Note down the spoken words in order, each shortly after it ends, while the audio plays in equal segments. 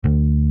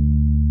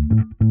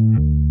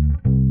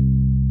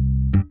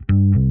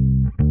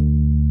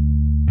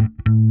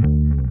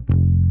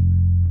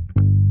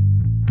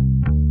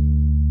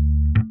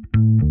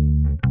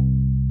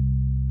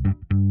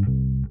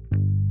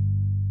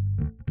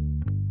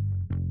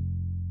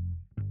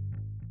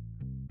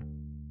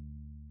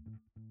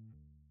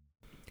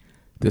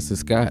This is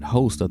Scott,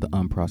 host of the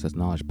Unprocessed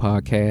Knowledge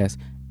Podcast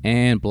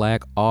and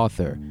Black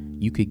author.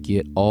 You could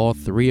get all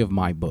three of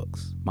my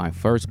books. My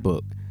first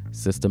book,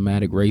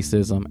 Systematic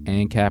Racism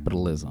and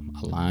Capitalism,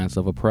 Alliance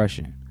of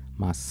Oppression.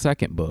 My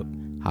second book,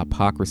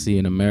 Hypocrisy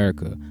in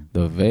America,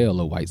 The Veil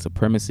of White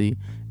Supremacy.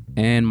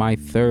 And my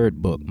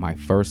third book, my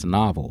first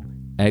novel,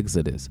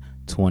 Exodus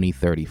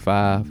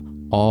 2035,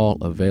 all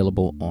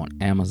available on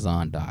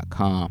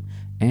Amazon.com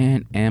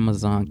and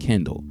Amazon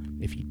Kindle.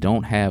 If you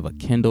don't have a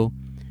Kindle,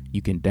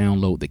 you can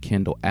download the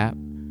Kindle app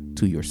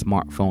to your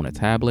smartphone or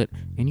tablet,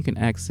 and you can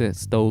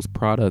access those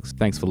products.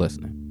 Thanks for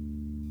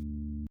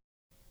listening.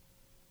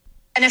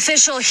 An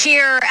official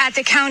here at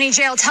the county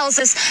jail tells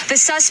us the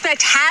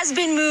suspect has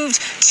been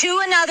moved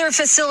to another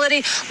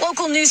facility.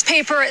 Local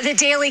newspaper, The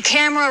Daily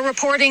Camera,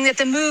 reporting that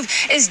the move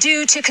is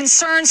due to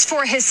concerns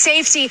for his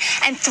safety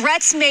and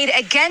threats made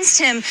against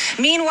him.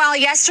 Meanwhile,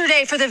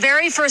 yesterday, for the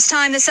very first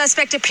time, the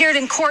suspect appeared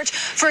in court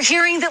for a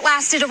hearing that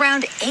lasted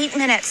around 8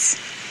 minutes.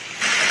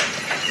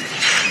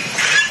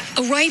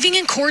 Arriving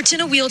in court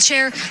in a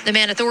wheelchair, the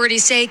man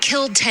authorities say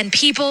killed 10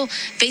 people,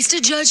 faced a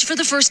judge for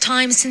the first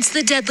time since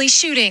the deadly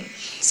shooting,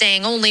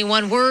 saying only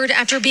one word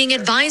after being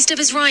advised of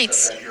his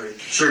rights.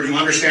 Sir, do you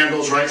understand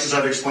those rights as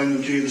I've explained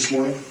them to you this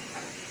morning?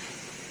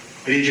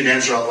 I need you to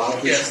answer out loud,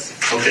 please.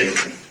 Yes.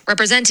 Okay.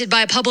 Represented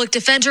by a public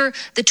defender,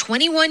 the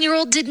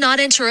 21-year-old did not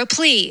enter a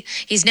plea.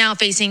 He's now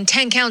facing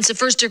 10 counts of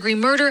first-degree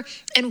murder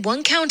and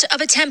 1 count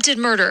of attempted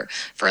murder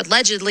for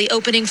allegedly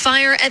opening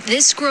fire at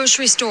this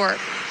grocery store.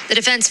 The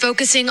defense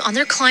focusing on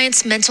their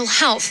client's mental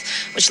health,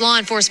 which law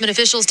enforcement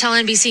officials tell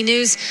NBC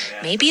News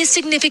may be a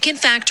significant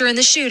factor in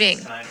the shooting.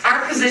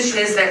 Our position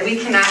is that we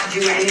cannot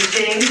do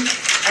anything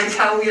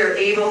until we are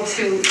able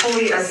to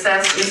fully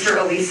assess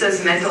Mr.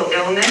 Elisa's mental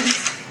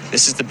illness.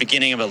 This is the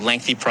beginning of a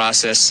lengthy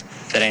process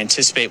that I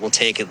anticipate will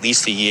take at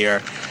least a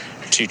year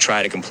to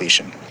try to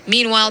completion.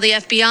 Meanwhile, the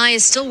FBI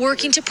is still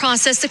working to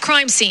process the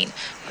crime scene,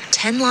 where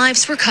 10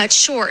 lives were cut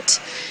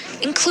short,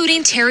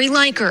 including Terry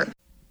Leiker.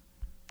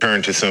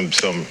 Turn to some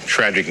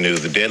tragic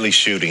news. The deadly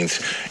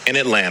shootings in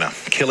Atlanta,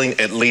 killing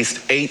at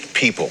least 8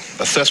 people.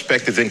 A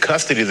suspect is in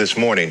custody this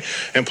morning,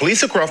 and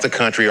police across the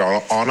country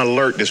are on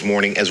alert this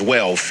morning as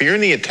well,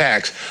 fearing the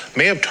attacks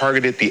may have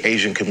targeted the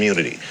Asian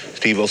community.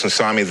 Steve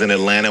Osunsami is in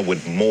Atlanta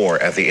with more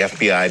as the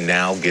FBI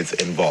now gets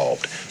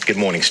involved. Good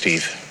morning,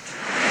 Steve.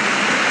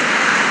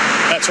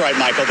 That's right,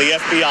 Michael. The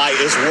FBI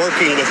is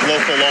working with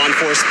local law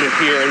enforcement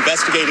here,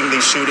 investigating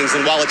these shootings.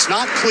 And while it's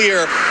not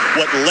clear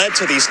what led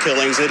to these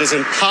killings, it is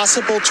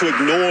impossible to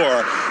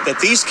ignore that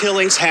these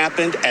killings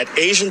happened at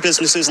Asian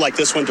businesses like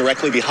this one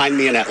directly behind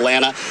me in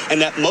Atlanta,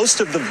 and that most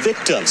of the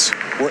victims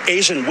were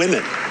Asian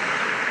women.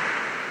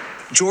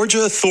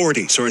 Georgia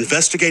authorities are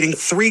investigating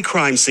 3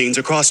 crime scenes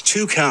across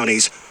 2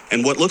 counties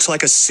and what looks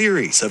like a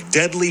series of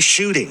deadly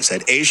shootings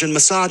at Asian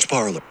massage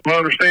parlors. My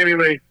understanding,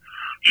 they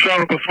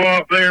shot up a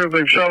spot there.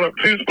 They've shot up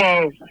 2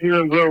 spots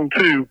here in Zone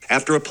 2.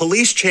 After a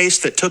police chase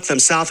that took them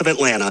south of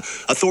Atlanta,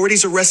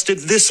 authorities arrested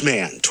this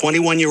man,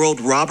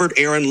 21-year-old Robert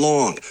Aaron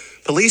Long.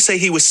 Police say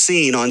he was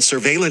seen on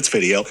surveillance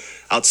video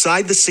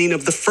outside the scene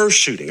of the first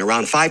shooting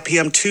around 5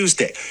 p.m.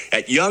 Tuesday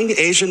at Young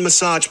Asian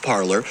Massage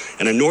Parlor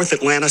in a North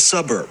Atlanta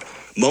suburb.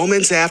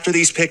 Moments after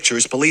these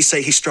pictures, police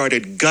say he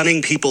started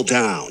gunning people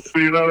down.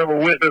 We do not have a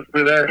witness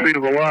that actually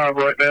is alive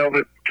right now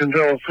that can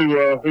tell us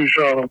who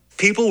shot him.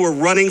 People were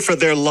running for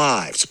their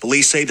lives.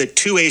 Police say that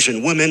 2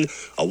 Asian women,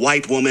 a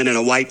white woman and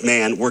a white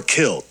man, were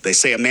killed. They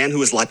say a man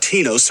who is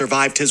Latino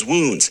survived his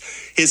wounds.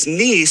 His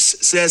niece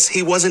says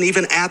he wasn't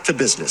even at the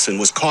business and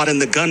was caught in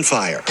the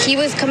gunfire. He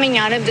was coming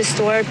out of the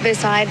store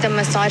beside the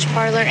massage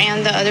parlor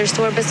and the other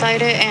store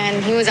beside it,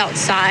 and he was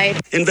outside.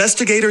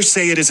 Investigators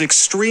say it is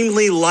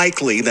extremely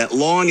likely that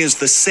Long is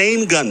the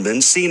same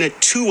gunman seen at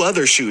 2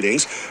 other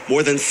shootings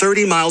more than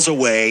 30 miles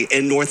away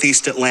in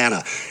northeast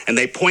Atlanta. And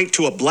they point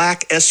to a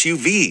black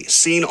SUV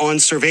seen on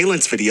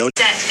surveillance video.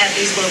 At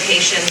these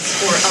locations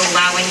for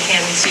allowing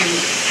him to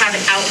have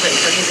an outlet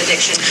for his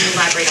addiction. Can you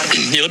elaborate on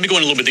that? Yeah, let me go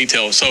into a little bit of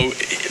detail. So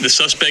the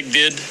suspect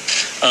did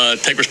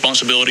take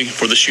responsibility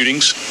for the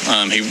shootings.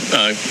 He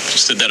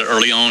said that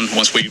early on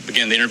once we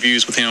began the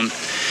interviews with him.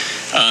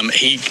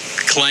 He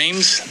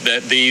claims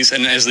that these,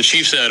 and as the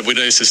chief said,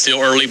 this is still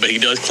early, but he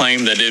does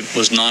claim that it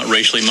was not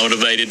racially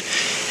motivated.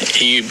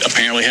 He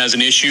apparently has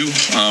an issue,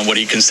 what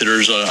he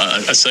considers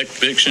a sex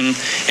addiction,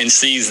 and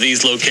sees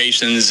these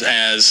locations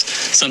as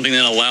something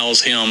that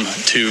allows him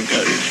to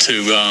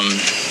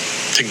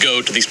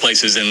go to these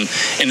places, and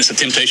it's a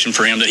temptation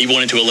for him that he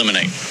wanted to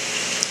eliminate.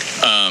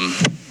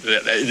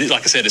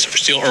 Like I said, it's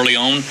still early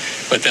on,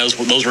 but those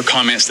were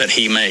comments that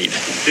he made.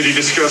 Did he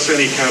discuss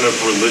any kind of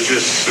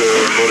religious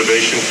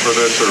motivation for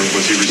this, or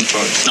was he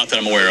responsible? Not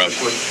that I'm aware of.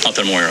 Not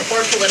that I'm aware of.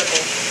 Or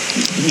political?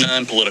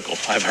 Non-political.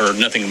 I've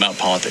heard nothing about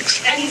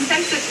politics. Any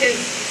sense of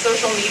his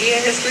social media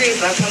history?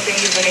 Is that something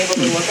you've been able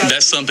to look at?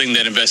 That's something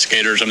that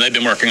investigators, they've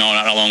been working on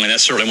how long, and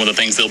that's certainly one of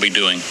the things they'll be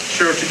doing.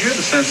 Sheriff, did you have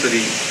the sense that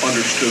he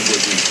understood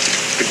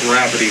the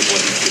gravity of what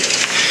he did?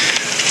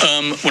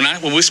 When I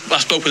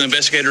spoke with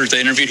investigators, they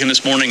interviewed him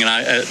this morning,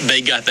 and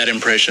they got that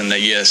impression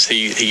that yes,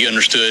 he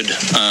understood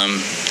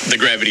the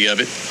gravity of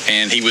it,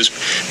 and he was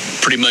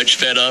pretty much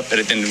fed up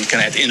at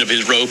the end of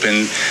his rope,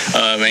 and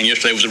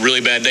yesterday was a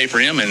really bad day for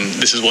him, and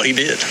this is what he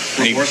did.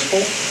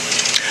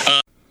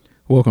 Remorseful?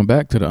 Welcome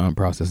back to the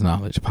Unprocessed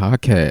Knowledge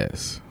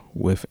Podcast.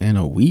 Within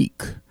a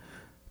week,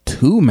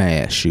 2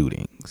 mass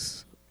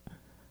shootings.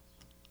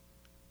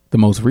 The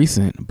most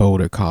recent,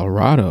 Boulder,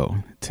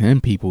 Colorado, 10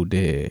 people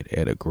dead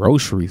at a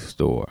grocery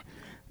store.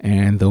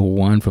 And the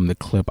one from the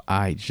clip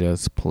I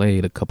just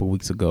played a couple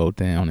weeks ago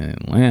down in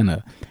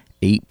Atlanta,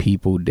 8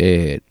 people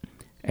dead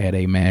at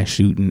a mass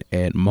shooting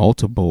at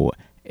multiple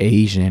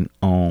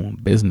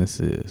Asian-owned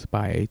businesses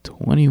by a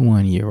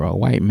 21-year-old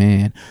white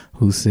man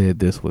who said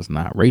this was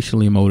not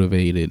racially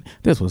motivated,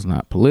 this was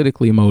not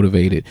politically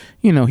motivated.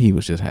 He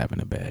was just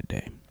having a bad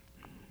day.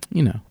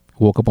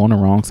 Woke up on the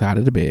wrong side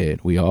of the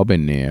bed. We all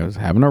been there. Was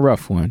having a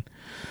rough one.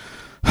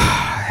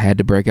 Had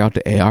to break out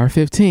the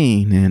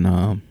AR-15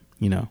 and,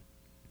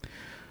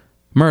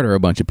 murder a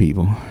bunch of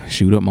people,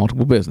 shoot up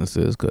multiple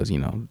businesses because,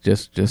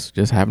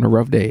 just having a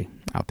rough day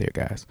out there,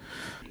 guys.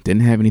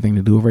 Didn't have anything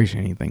to do with race or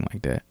anything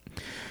like that.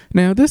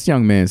 Now, this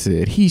young man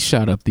said he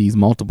shot up these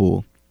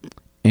multiple,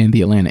 in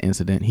the Atlanta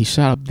incident, he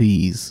shot up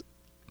these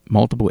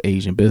multiple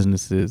Asian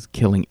businesses,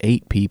 killing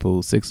 8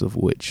 people, 6 of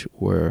which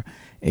were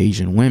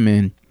Asian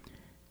women,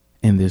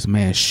 in this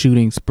mass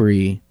shooting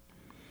spree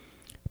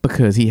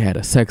because he had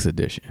a sex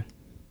addiction.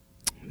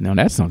 Now,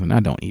 that's something I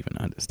don't even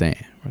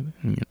understand.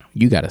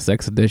 You got a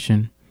sex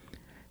addiction,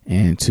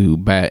 and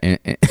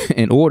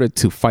in order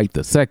to fight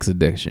the sex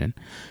addiction,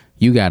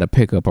 you got to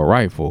pick up a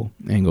rifle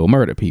and go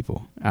murder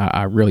people.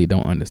 I really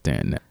don't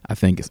understand that. I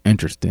think it's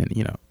interesting.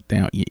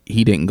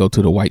 He didn't go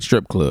to the white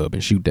strip club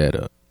and shoot that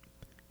up.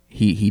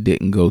 He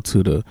didn't go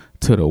to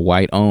the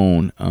white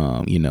owned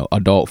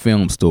adult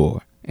film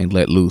store and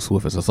let loose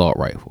with his assault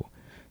rifle.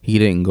 He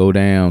didn't go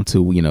down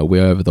to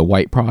wherever the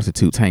white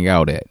prostitutes hang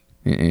out at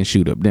and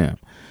shoot up them.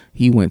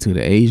 He went to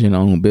the Asian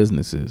owned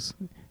businesses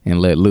and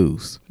let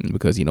loose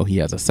because he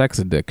has a sex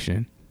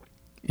addiction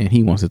and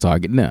he wants to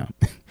target them.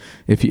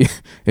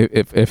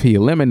 If he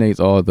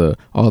eliminates all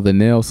the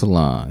nail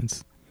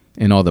salons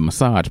and all the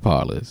massage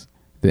parlors,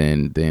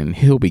 then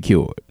he'll be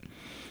cured,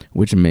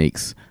 which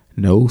makes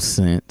no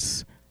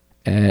sense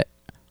at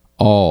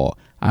all.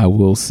 I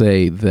will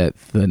say that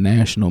the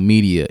national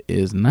media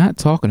is not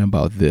talking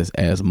about this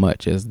as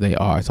much as they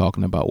are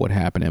talking about what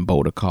happened in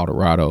Boulder,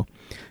 Colorado.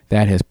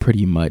 That has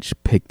pretty much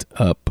picked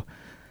up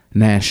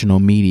national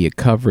media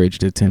coverage.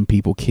 The 10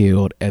 people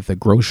killed at the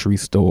grocery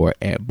store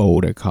at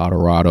Boulder,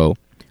 Colorado,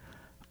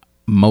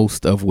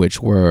 most of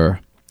which were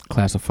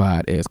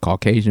classified as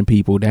Caucasian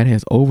people. That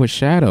has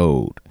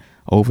overshadowed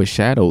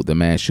the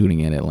mass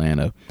shooting in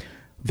Atlanta,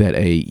 that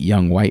a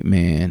young white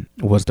man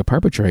was the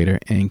perpetrator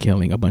and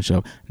killing a bunch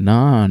of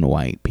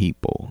non-white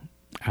people.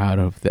 Out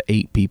of the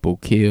 8 people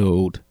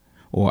killed,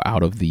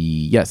 out of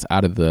the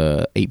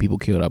 8 people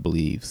killed, I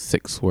believe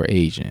 6 were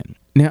Asian.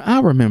 Now, I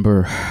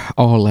remember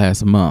all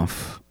last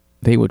month,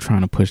 they were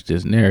trying to push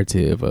this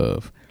narrative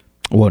of,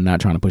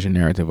 not trying to push a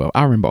narrative of,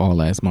 I remember all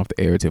last month,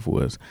 the narrative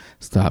was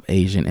Stop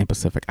Asian and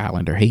Pacific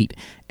Islander Hate.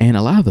 And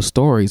a lot of the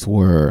stories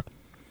were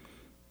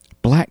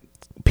black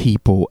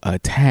people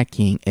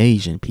attacking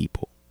Asian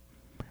people.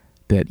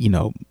 That,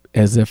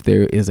 as if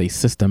there is a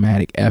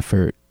systematic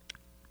effort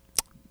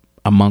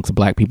amongst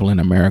black people in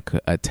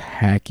America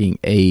attacking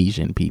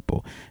Asian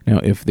people. Now,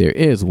 if there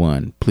is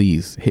one,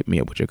 please hit me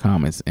up with your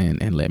comments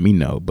and let me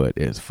know. But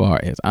as far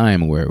as I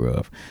am aware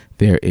of,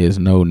 there is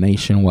no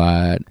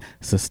nationwide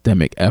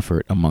systemic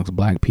effort amongst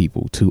black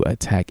people to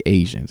attack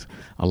Asians.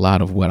 A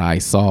lot of what I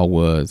saw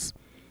was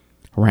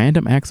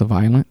random acts of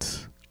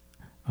violence,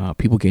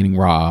 people getting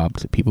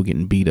robbed, people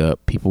getting beat up,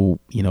 people,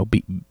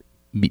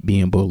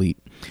 being bullied.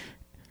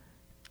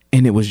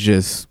 And it was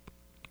just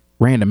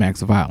random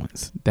acts of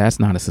violence. That's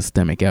not a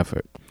systemic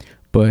effort.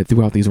 But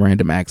throughout these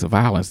random acts of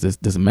violence,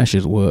 this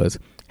message was,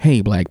 hey,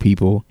 black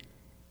people,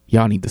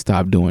 y'all need to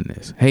stop doing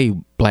this. Hey,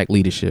 black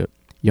leadership,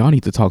 y'all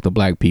need to talk to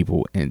black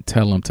people and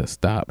tell them to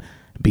stop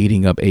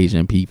beating up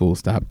Asian people,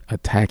 stop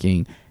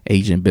attacking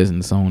Asian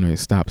business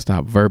owners, stop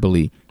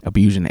verbally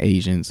abusing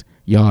Asians.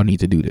 Y'all need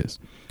to do this.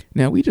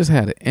 Now, we just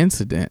had an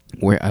incident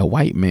where a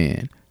white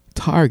man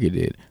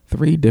targeted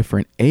 3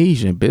 different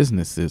Asian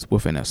businesses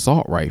with an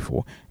assault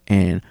rifle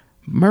and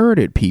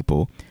murdered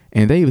people.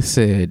 And they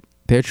said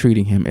they're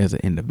treating him as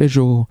an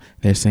individual.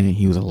 They're saying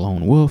he was a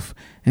lone wolf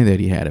and that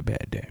he had a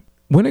bad day.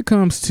 When it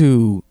comes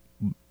to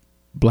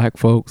black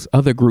folks,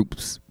 other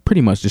groups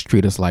pretty much just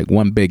treat us like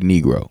one big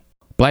Negro.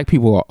 Black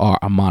people are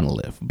a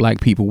monolith.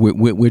 Black people,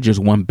 we're just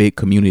one big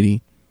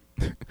community.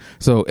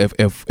 So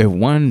if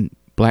one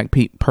black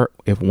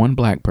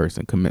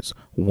person commits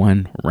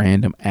one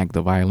random act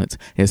of violence,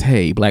 it's,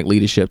 hey, black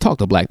leadership, talk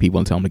to black people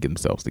and tell them to get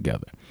themselves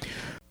together.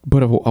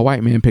 But if a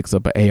white man picks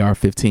up an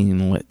AR-15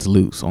 and lets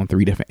loose on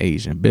 3 different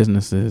Asian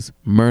businesses,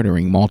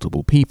 murdering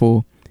multiple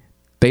people,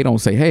 they don't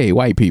say, hey,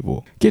 white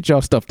people, get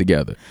y'all stuff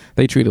together.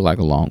 They treat it like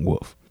a lone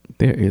wolf.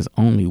 There is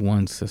only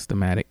one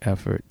systematic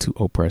effort to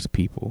oppress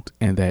people,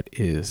 and that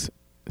is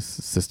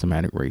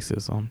systematic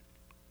racism,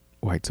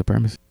 white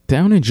supremacy.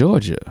 Down in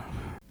Georgia,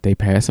 they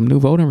passed some new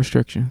voting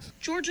restrictions.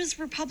 Georgia's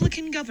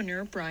Republican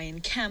Governor Brian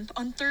Kemp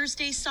on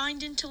Thursday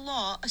signed into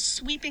law a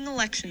sweeping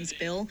elections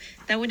bill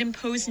that would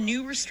impose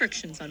new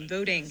restrictions on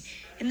voting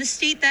in the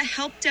state that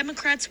helped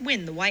Democrats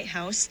win the White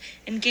House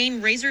and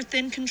gain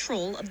razor-thin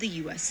control of the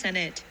U.S.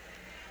 Senate.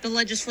 The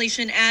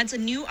legislation adds a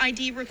new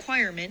ID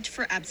requirement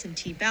for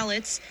absentee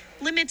ballots,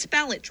 limits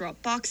ballot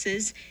drop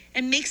boxes,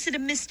 and makes it a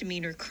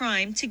misdemeanor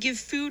crime to give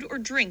food or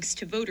drinks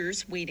to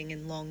voters waiting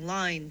in long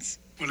lines.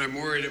 What I'm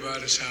worried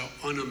about is how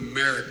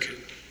un-American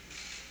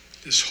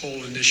this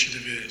whole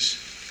initiative is.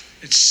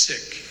 It's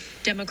sick.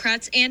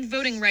 Democrats and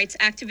voting rights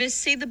activists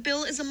say the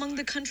bill is among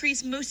the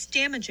country's most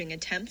damaging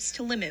attempts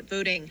to limit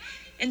voting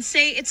and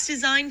say it's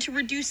designed to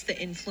reduce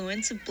the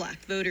influence of black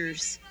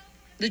voters.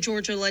 The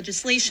Georgia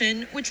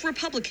legislation, which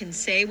Republicans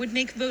say would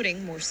make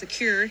voting more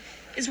secure,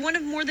 is one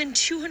of more than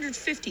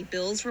 250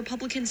 bills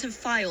Republicans have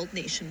filed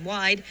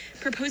nationwide,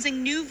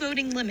 proposing new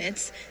voting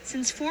limits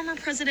since former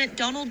President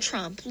Donald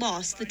Trump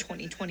lost the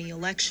 2020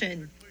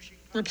 election.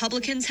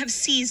 Republicans have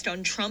seized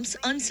on Trump's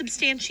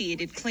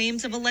unsubstantiated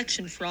claims of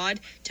election fraud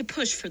to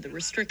push for the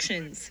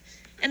restrictions.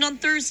 And on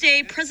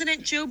Thursday,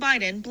 President Joe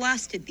Biden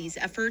blasted these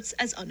efforts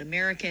as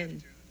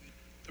un-American.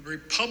 The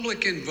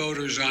Republican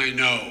voters I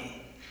know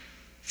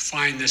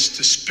find this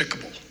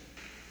despicable.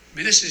 I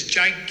mean, this is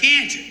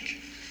gigantic,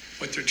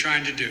 what they're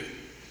trying to do,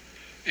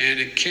 and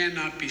it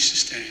cannot be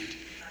sustained.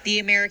 The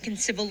American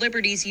Civil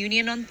Liberties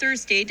Union on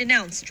Thursday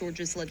denounced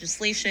Georgia's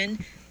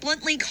legislation,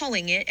 bluntly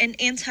calling it an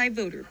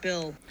anti-voter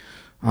bill.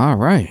 All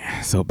right,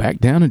 so back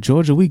down in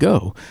Georgia we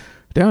go.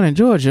 Down in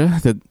Georgia,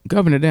 the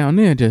governor down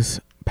there just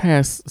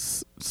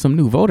passed some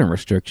new voting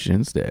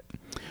restrictions that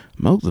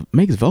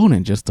makes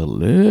voting just a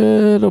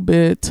little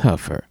bit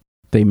tougher.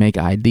 They make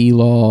ID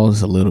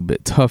laws a little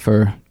bit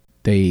tougher.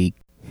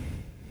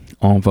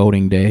 On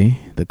voting day,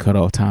 the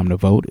cutoff time to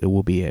vote, it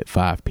will be at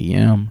 5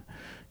 p.m.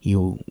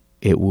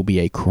 It will be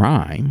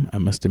a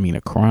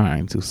misdemeanor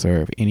crime to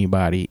serve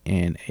anybody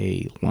in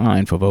a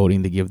line for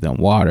voting to give them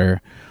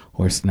water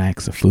or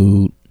snacks or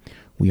food.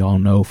 We all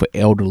know for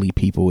elderly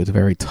people, it's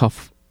very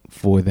tough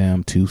for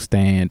them to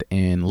stand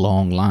in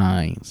long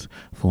lines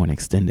for an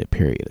extended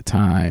period of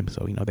time.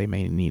 So, they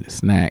may need a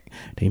snack.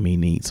 They may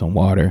need some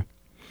water.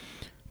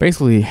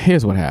 Basically,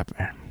 here's what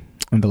happened.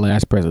 In the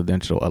last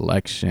presidential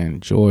election,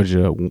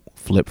 Georgia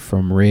flipped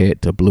from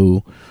red to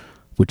blue,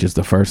 which is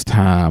the first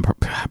time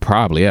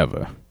probably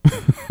ever.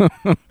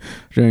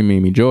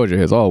 Georgia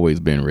has always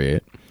been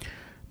red,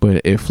 but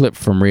it flipped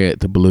from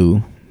red to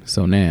blue.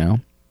 So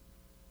now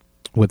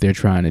what they're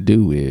trying to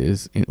do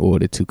is, in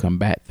order to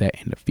combat that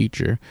in the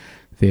future,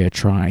 they're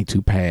trying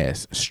to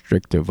pass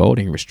stricter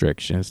voting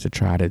restrictions to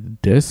try to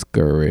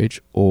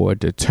discourage or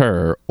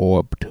deter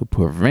or to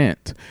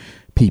prevent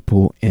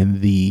people in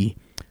the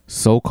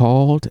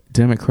so-called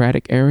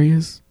Democratic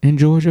areas in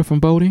Georgia from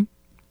voting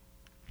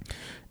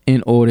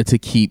in order to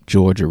keep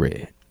Georgia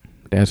red.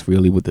 That's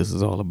really what this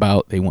is all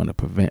about. They want to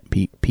prevent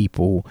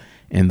people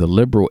in the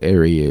liberal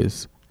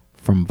areas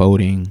from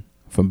voting,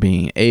 from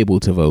being able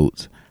to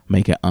vote,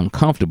 make it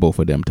uncomfortable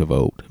for them to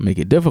vote, make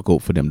it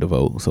difficult for them to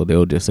vote. So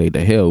they'll just say,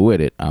 to hell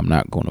with it, I'm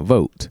not going to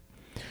vote.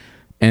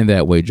 And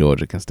that way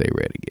Georgia can stay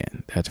red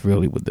again. That's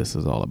really what this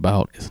is all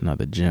about. It's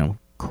another Jim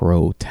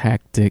Crow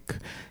tactic.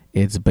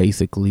 It's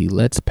basically,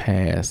 let's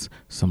pass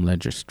some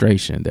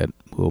legislation that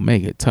will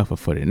make it tougher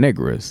for the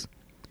niggers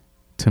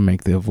to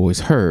make their voice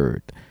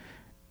heard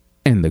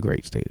in the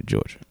great state of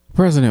Georgia.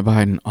 President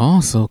Biden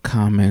also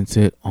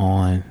commented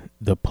on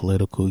the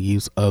political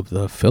use of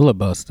the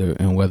filibuster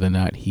and whether or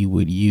not he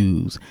would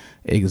use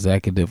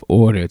executive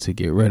order to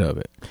get rid of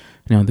it.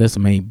 Now, this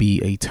may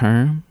be a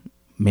term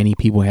many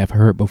people have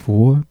heard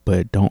before,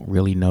 but don't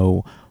really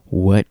know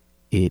what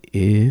it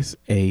is.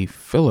 A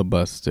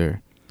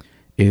filibuster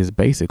is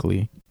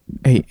basically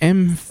an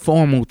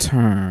informal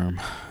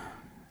term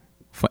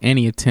for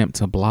any attempt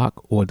to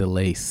block or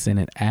delay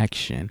Senate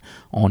action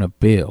on a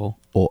bill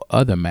or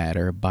other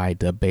matter by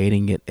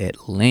debating it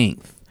at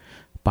length,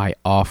 by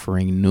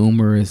offering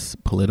numerous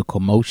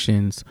political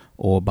motions,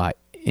 or by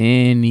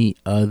any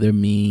other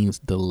means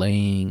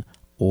delaying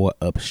or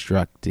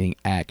obstructing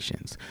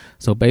actions.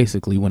 So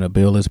basically, when a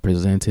bill is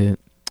presented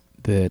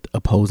that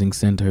opposing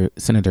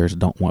senators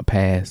don't want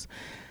passed,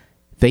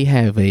 they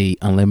have a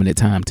unlimited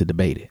time to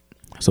debate it.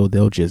 So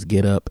they'll just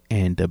get up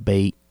and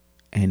debate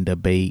and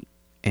debate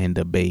and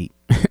debate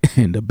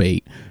and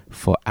debate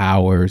for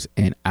hours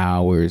and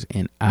hours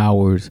and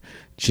hours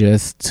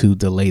just to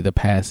delay the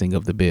passing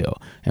of the bill.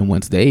 And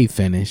once they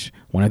finish,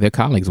 one of their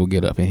colleagues will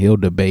get up and he'll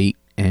debate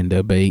and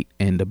debate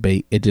and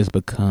debate. It just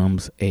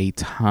becomes a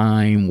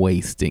time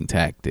wasting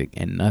tactic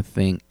and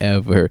nothing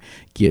ever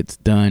gets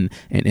done.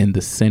 And in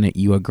the Senate,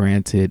 you are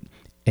granted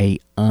a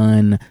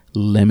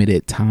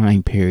unlimited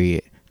time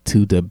period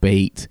to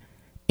debate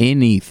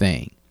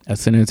anything. A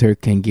senator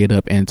can get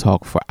up and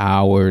talk for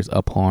hours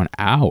upon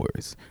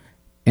hours.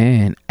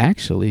 And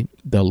actually,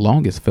 the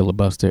longest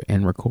filibuster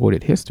in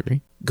recorded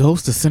history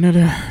goes to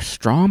Senator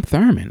Strom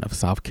Thurmond of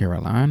South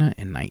Carolina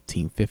in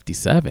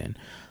 1957.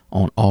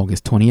 On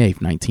August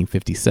 28,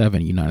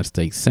 1957, United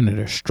States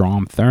Senator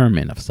Strom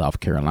Thurmond of South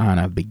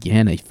Carolina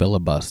began a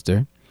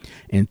filibuster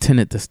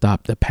intended to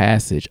stop the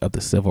passage of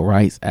the Civil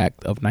Rights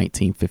Act of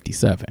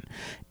 1957.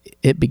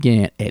 It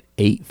began at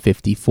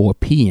 8:54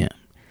 p.m.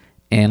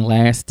 and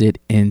lasted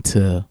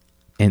until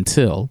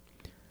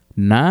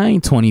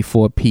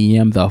 9:24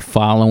 p.m. the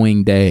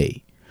following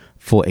day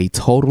for a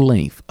total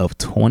length of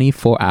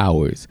 24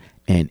 hours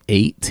and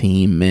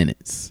 18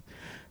 minutes.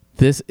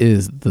 This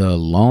is the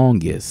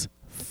longest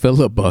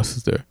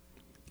filibuster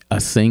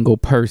a single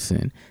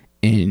person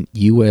in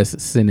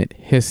U.S. Senate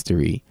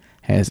history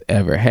has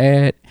ever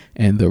had,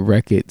 and the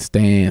record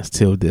stands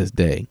till this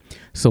day.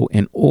 So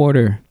in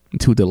order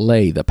to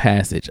delay the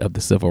passage of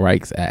the Civil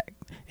Rights Act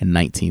in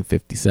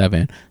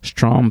 1957,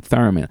 Strom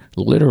Thurmond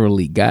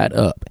literally got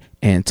up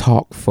and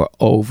talked for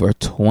over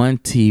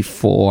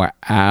 24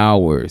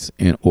 hours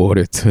in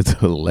order to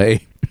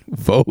delay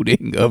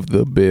voting of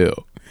the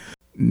bill.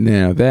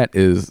 Now, that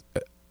is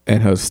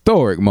an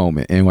historic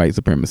moment in white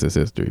supremacist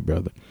history,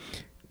 brother.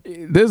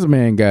 This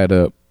man got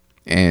up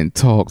and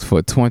talked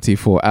for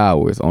 24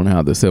 hours on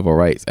how the Civil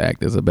Rights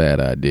Act is a bad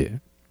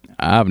idea.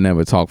 I've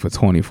never talked for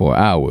 24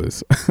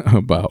 hours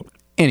about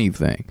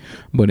anything,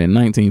 but in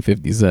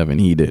 1957,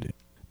 he did it.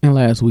 And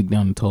last week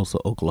down in Tulsa,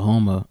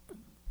 Oklahoma,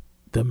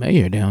 the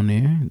mayor down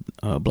there,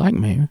 black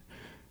mayor,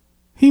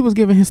 he was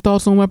giving his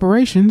thoughts on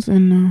reparations,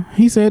 and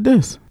he said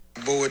this.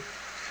 Board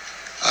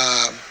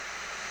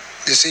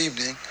this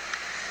evening,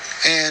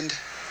 and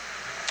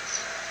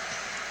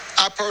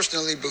I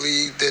personally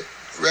believe that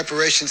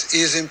reparations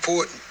is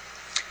important.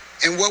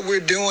 And what we're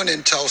doing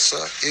in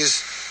Tulsa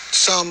is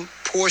some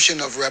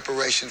portion of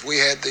reparations. We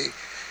had the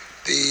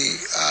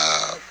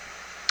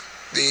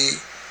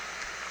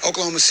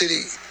Oklahoma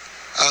City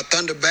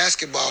Thunder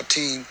basketball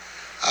team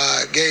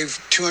gave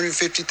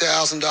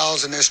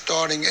 $250,000, and they're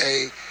starting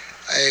a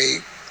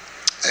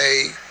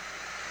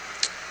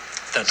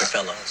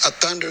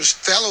Thunder's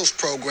Fellows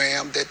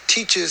program that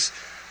teaches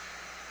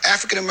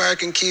African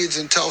American kids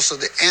in Tulsa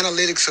the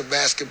analytics of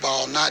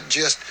basketball, not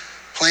just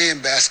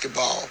playing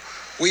basketball.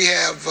 We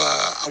have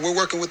we're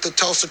working with the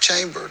Tulsa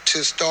Chamber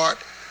to start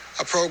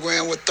a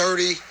program with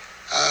 30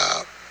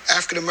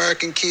 African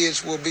American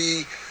kids will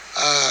be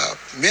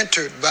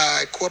mentored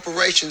by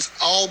corporations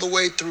all the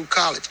way through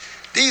college.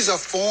 These are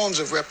forms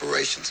of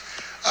reparations.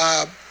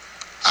 I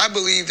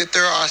believe that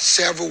there are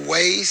several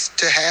ways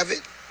to have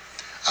it.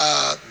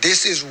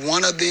 This is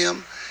one of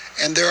them,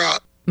 and there are.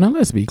 Now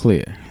let's be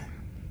clear.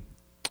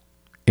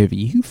 If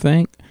you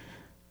think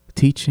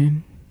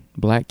teaching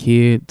black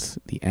kids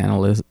the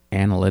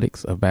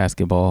analytics of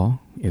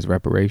basketball is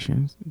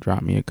reparations,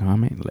 drop me a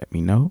comment, let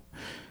me know.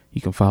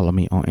 You can follow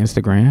me on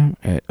Instagram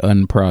at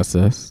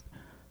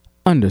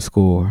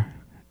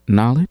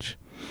unprocessed_knowledge.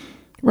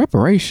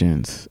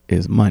 Reparations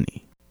is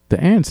money.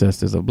 The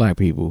ancestors of black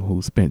people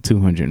who spent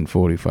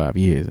 245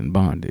 years in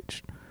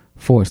bondage,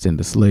 forced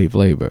into slave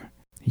labor.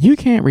 You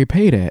can't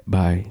repay that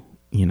by,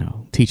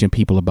 teaching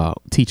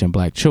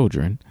black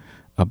children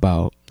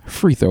about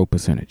free throw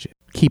percentages,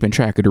 keeping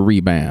track of the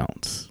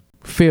rebounds,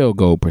 field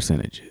goal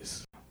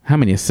percentages. How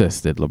many assists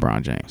did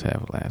LeBron James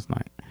have last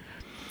night?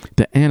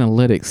 The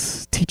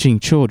analytics, teaching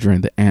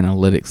children the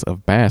analytics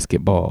of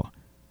basketball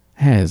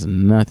has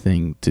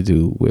nothing to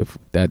do with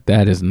that.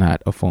 That is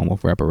not a form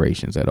of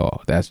reparations at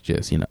all. That's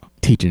just,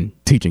 teaching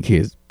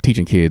kids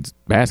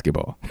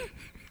basketball.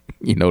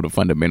 The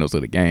fundamentals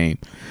of the game,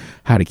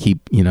 how to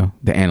keep, the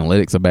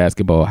analytics of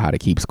basketball, how to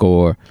keep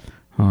score,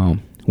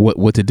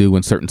 what to do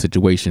in certain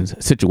situations,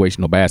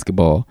 situational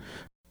basketball.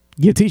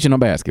 You're teaching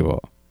them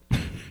basketball.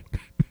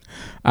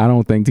 I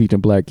don't think teaching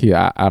black kids,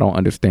 I don't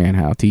understand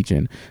how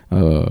teaching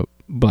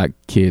black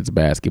kids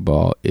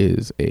basketball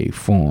is a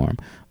form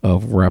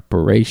of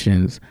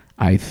reparations.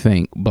 I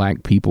think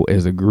black people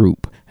as a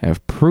group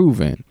have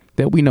proven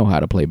that we know how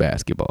to play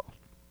basketball.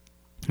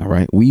 All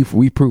right.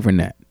 We've proven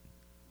that.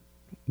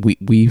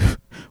 We've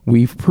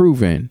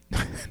proven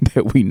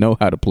that we know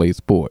how to play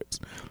sports.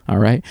 All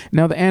right.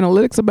 Now the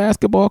analytics of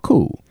basketball,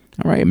 cool.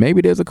 All right.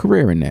 Maybe there's a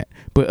career in that,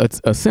 but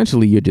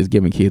essentially you're just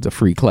giving kids a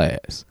free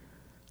class.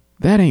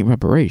 That ain't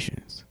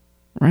reparations,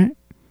 right?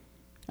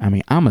 I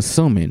mean, I'm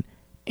assuming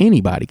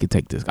anybody could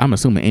take this. I'm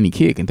assuming any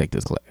kid can take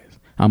this class.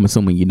 I'm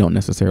assuming you don't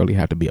necessarily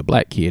have to be a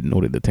black kid in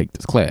order to take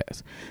this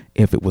class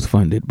if it was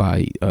funded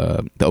by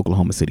the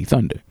Oklahoma City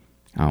Thunder.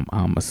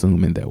 I'm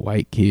assuming that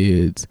white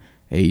kids,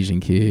 Asian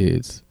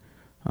kids,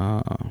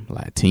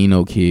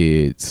 Latino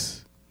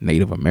kids,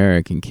 Native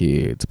American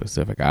kids,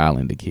 Pacific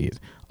Islander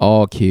kids,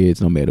 all kids,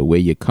 no matter where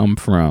you come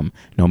from,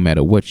 no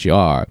matter what you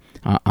are,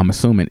 I'm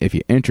assuming if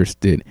you're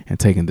interested in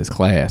taking this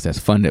class that's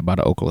funded by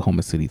the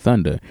Oklahoma City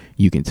Thunder,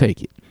 you can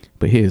take it.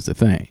 But here's the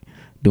thing.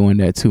 During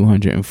that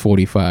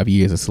 245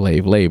 years of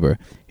slave labor,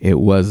 it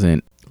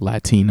wasn't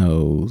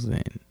Latinos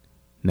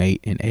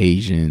and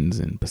Asians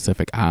and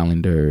Pacific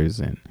Islanders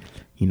and,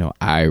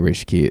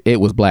 Irish kids. It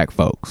was black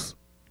folks.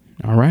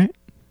 All right.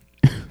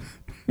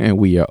 And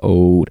we are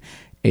owed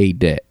a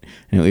debt.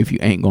 Now, if you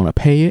ain't going to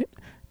pay it,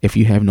 if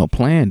you have no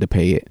plan to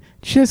pay it,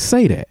 just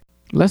say that.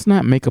 Let's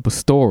not make up a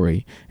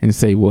story and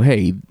say, well,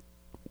 hey,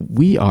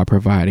 we are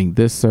providing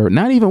this service.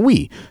 Not even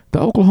we.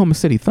 The Oklahoma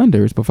City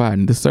Thunder is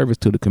providing this service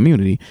to the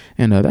community,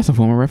 and that's a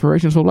form of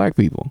reparations for black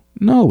people.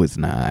 No, it's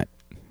not.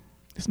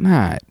 It's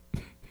not.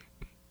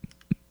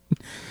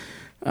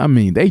 I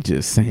mean, they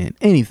just saying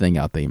anything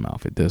out their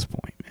mouth at this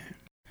point, man.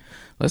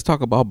 Let's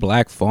talk about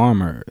black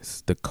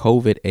farmers. The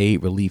COVID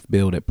aid relief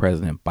bill that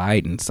President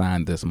Biden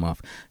signed this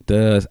month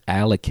does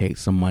allocate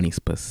some money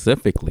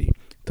specifically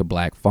to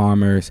black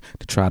farmers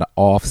to try to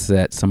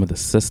offset some of the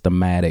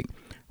systematic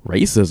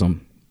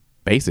racism,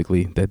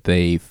 basically, that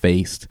they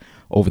faced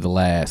over the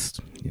last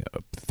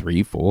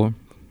 3, 4,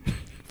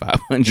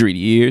 500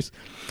 years.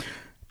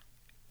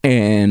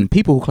 And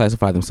people who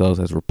classify themselves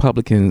as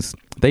Republicans,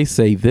 they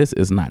say this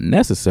is not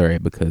necessary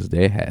because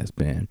there has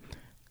been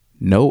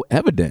no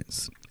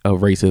evidence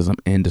of racism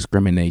and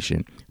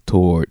discrimination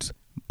towards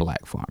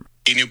black farmers.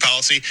 New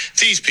policy,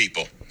 these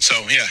people. So,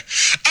 yeah.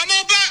 I'm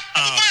gonna buy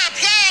a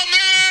plow,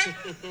 man.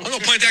 I'm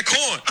gonna plant that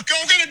corn. Go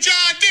get a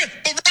John Deere.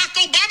 Barack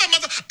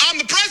Obama, I'm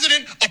the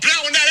president of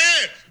plowing that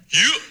air.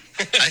 You.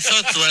 I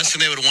thought the last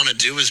thing they would want to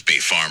do is be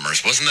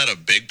farmers. Wasn't that a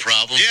big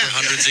problem for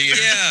hundreds of years?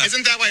 Yeah.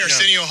 Isn't that why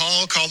Arsenio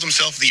Hall called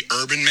himself the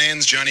urban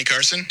man's Johnny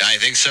Carson? I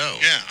think so.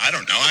 Yeah, I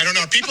don't know.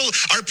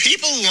 Are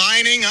people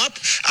lining up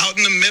out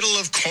in the middle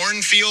of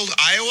cornfield,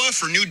 Iowa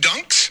for new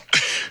dunks?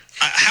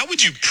 How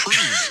would you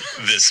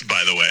prove this,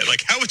 by the way?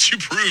 Like, how would you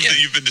prove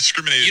that you've been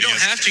discriminated against? You don't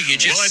have to. You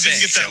just I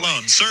didn't get that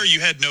loan. Sir, you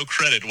had no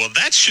credit. Well,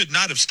 that should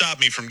not have stopped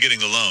me from getting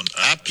the loan.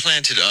 I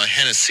planted a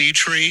Hennessy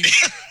tree,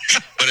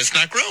 but it's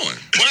not growing.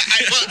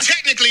 Well,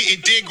 technically,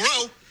 it did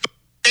grow.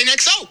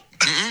 NXO.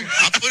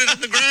 I put it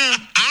in the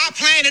ground. I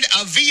planted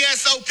a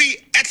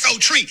VSOP XO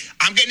tree.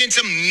 I'm getting in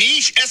some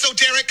niche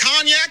esoteric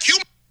cognac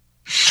humor.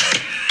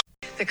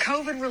 The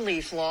COVID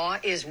relief law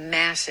is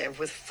massive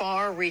with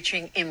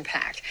far-reaching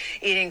impact.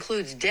 It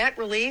includes debt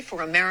relief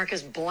for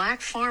America's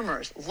black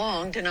farmers,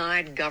 long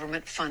denied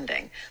government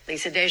funding.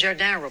 Lisa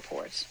Desjardins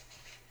reports.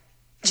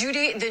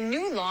 Judy, the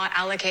new law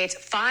allocates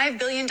 $5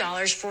 billion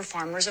for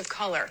farmers of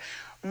color.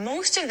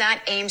 Most of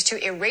that aims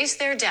to erase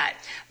their debt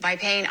by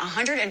paying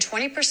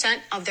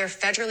 120% of their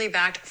federally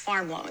backed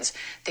farm loans.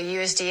 The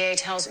USDA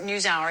tells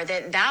NewsHour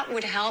that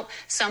would help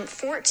some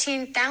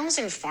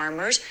 14,000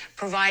 farmers,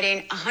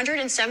 providing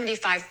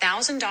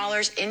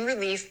 $175,000 in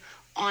relief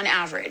on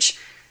average.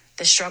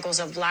 The struggles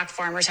of black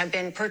farmers have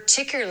been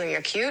particularly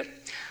acute.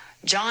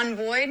 John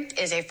Boyd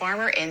is a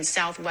farmer in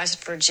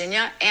Southwest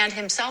Virginia, and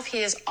himself,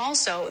 he is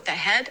also the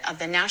head of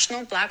the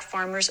National Black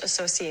Farmers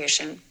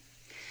Association.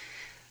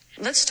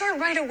 Let's start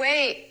right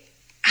away.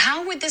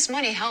 How would this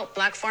money help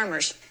black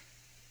farmers?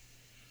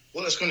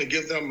 Well, it's going to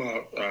give them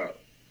a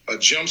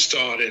jump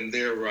start in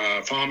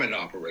their farming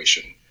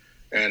operation.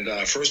 And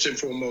first and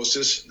foremost,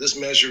 this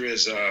measure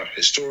is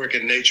historic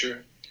in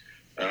nature.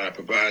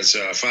 Provides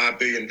 $5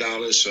 billion,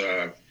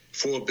 $4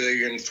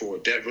 billion for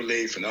debt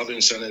relief and other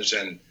incentives,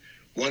 and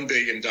 $1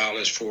 billion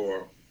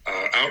for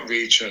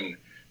outreach and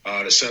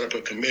to set up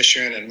a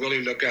commission and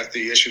really look at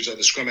the issues of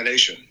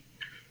discrimination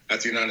at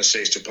the United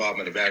States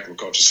Department of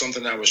Agriculture,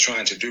 something I was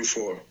trying to do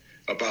for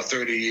about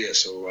 30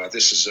 years. So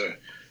this is a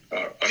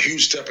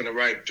huge step in the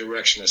right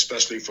direction,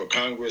 especially for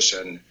Congress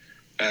and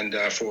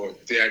for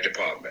the Ag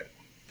Department.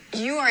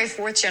 You are a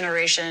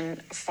fourth-generation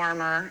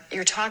farmer.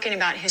 You're talking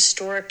about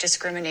historic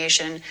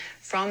discrimination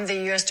from the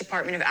U.S.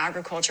 Department of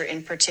Agriculture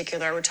in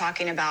particular. We're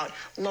talking about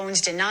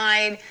loans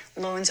denied,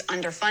 loans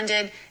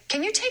underfunded.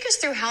 Can you take us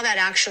through how that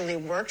actually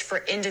worked for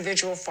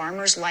individual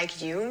farmers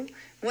like you?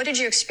 What did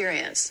you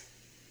experience?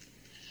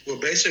 Well,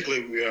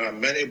 basically,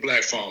 many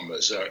black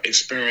farmers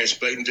experience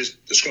blatant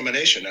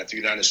discrimination at the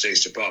United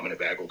States Department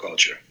of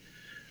Agriculture.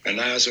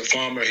 And I, as a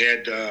farmer,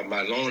 had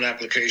my loan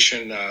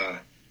application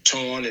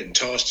torn and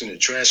tossed in the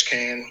trash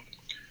can.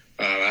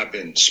 I've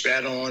been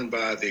spat on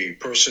by the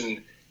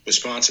person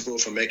responsible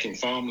for making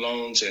farm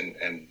loans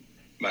in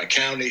my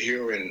county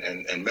here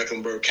in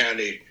Mecklenburg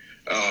County,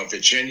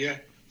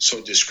 Virginia.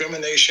 So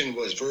discrimination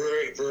was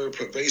very, very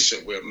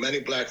pervasive, where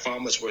many black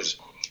farmers was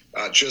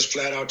just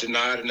flat out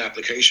denied an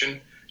application.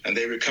 And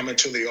they would come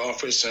into the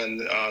office and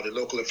the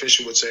local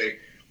official would say,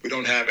 we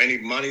don't have any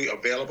money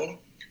available.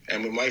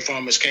 And when white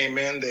farmers came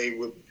in, they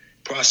would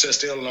process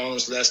their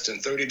loans less than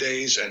 30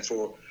 days. And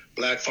for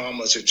black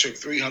farmers, it took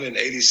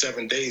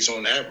 387 days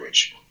on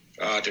average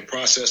to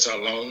process our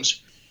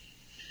loans.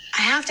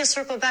 I have to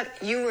circle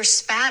back. You were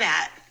spat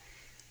at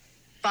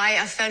by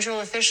a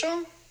federal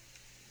official?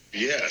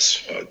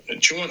 Yes,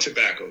 chewing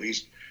tobacco.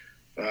 He's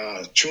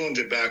chewing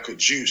tobacco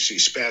juice. He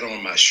spat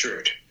on my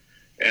shirt.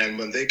 And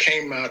when they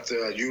came out,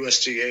 the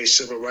USDA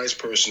civil rights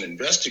person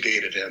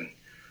investigated him.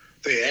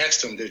 They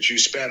asked him, did you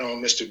spat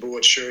on Mr.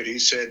 Boyd's shirt? He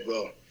said,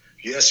 well,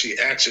 yes, he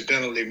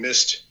accidentally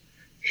missed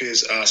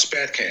his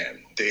spat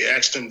can. They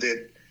asked him,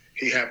 did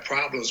he have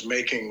problems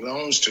making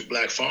loans to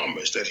black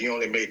farmers, that he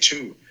only made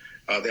 2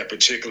 that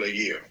particular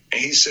year?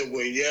 And he said,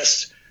 well,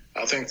 yes,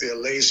 I think they're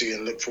lazy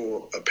and look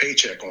for a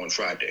paycheck on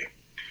Friday.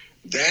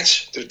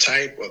 That's the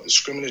type of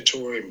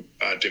discriminatory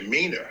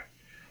demeanor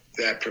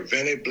that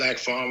prevented black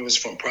farmers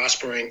from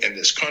prospering in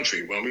this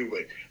country when we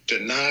were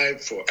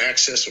denied for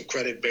access of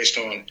credit based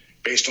on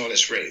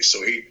its race.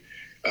 So he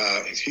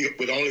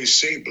would only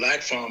see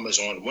black farmers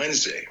on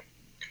Wednesday.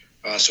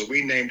 So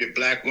we named it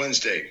Black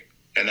Wednesday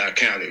in our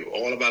county.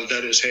 All of our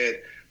letters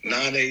had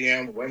 9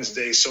 a.m.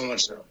 Wednesday,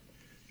 so-and-so.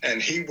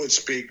 And he would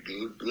speak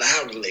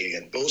loudly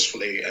and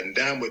boastfully and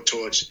downward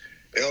towards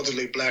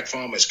elderly black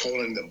farmers,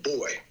 calling them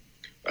boy.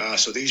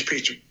 So these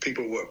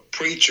people were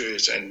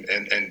preachers and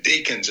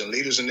deacons and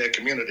leaders in their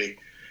community,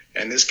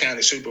 and this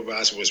county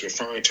supervisor was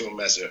referring to him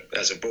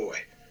as a boy,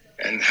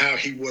 and how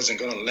he wasn't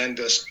going to lend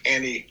us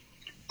any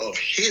of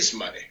his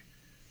money.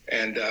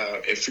 And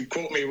if you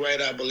quote me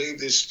right, I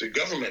believe it's the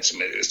government's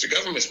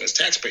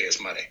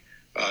taxpayers' money,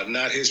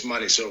 not his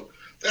money. So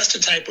that's the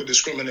type of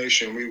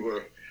discrimination we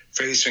were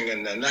facing,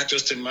 and not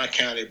just in my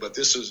county, but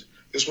this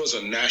was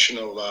a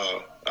national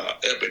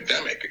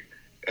epidemic,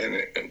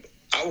 and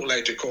I would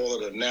like to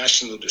call it a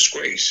national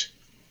disgrace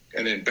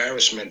and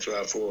embarrassment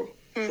for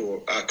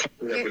our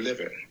country that we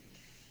live in.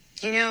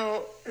 You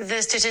know,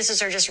 the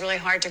statistics are just really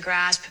hard to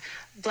grasp.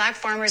 Black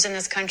farmers in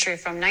this country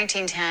from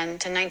 1910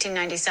 to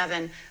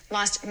 1997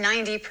 lost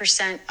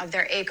 90% of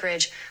their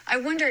acreage. I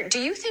wonder, do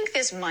you think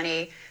this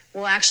money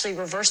will actually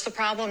reverse the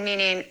problem?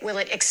 Meaning, will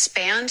it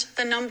expand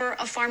the number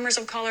of farmers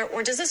of color?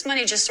 Or does this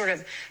money just sort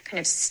of kind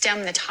of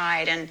stem the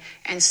tide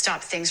and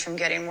stop things from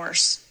getting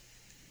worse?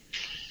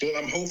 Well,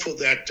 I'm hopeful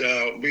that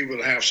we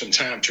will have some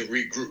time to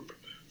regroup.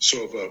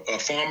 So if a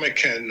farmer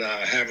can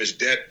have his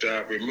debt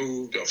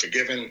removed or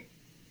forgiven,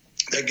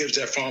 that gives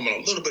that farmer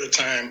a little bit of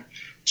time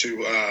to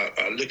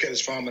look at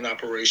his farming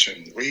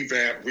operation,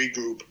 revamp,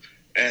 regroup,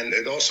 and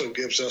it also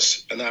gives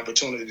us an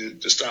opportunity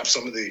to stop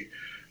some of the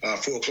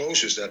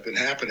foreclosures that have been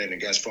happening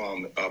against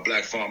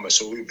black farmers.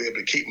 So we'll be able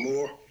to keep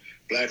more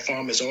black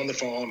farmers on the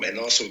farm and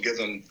also give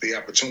them the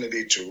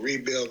opportunity to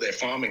rebuild their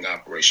farming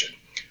operation.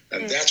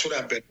 And that's what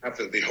I've been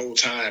after the whole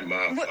time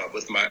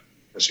with my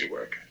advocacy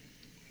work.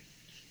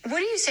 What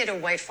do you say to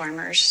white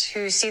farmers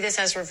who see this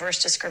as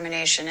reverse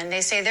discrimination and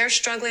they say they're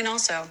struggling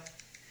also?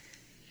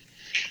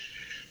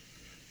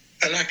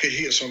 And I could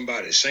hear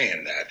somebody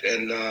saying that.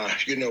 And,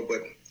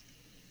 but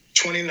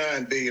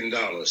 $29 billion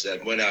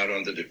that went out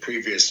under the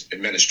previous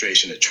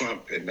administration, the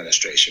Trump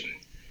administration,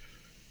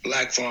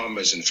 black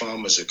farmers and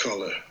farmers of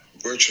color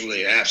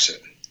virtually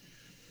absent.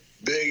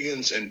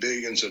 Billions and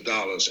billions of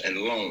dollars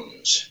in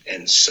loans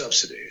and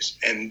subsidies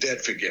and debt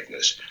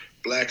forgiveness.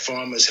 Black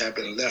farmers have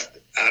been left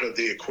out of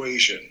the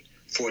equation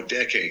for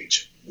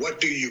decades.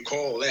 What do you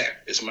call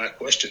that is my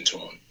question to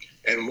them.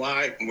 And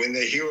why, when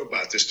they hear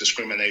about this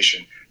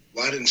discrimination,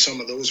 why didn't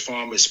some of those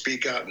farmers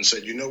speak out and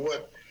say, you know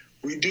what,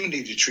 we do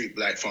need to treat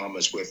black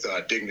farmers with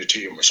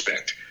dignity and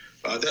respect?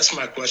 That's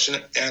my question.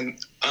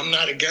 And I'm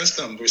not against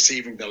them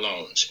receiving the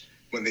loans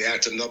when the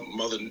act of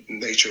Mother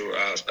Nature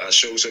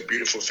shows her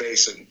beautiful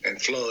face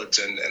and floods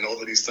and all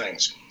of these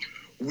things.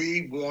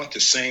 We want the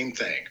same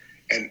thing.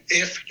 And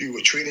if you were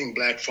treating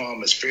black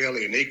farmers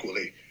fairly and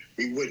equally,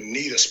 we wouldn't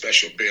need a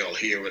special bill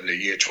here in the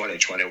year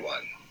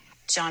 2021.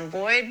 John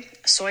Boyd,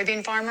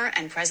 soybean farmer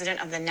and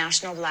president of the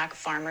National Black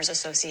Farmers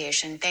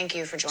Association. Thank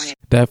you for joining.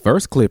 That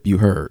first clip you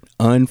heard,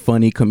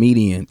 unfunny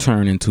comedian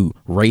turned into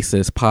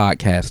racist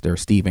podcaster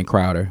Steven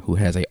Crowder, who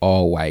has a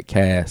all-white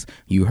cast.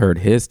 You heard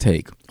his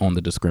take on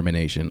the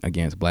discrimination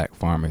against black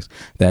farmers.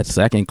 That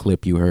second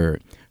clip you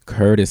heard,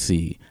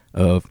 courtesy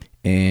of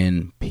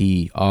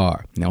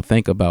NPR. Now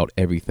think about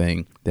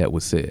everything that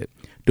was said.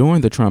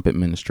 During the Trump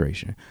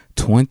administration,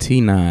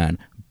 $29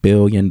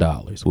 billion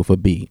with a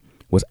B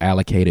was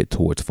allocated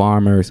towards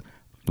farmers.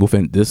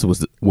 Within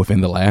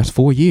the last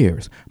 4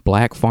 years,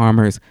 black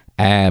farmers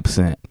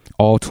absent.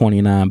 All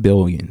 $29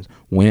 billion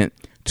went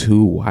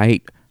to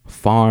white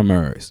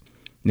farmers.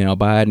 Now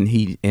Biden,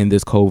 he in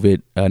this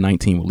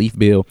COVID-19 relief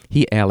bill,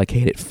 he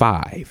allocated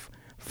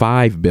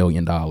 $5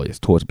 billion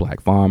towards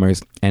black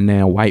farmers, and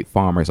now white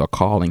farmers are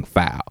calling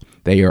foul.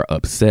 They are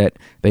upset.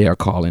 They are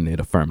calling it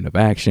affirmative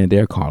action.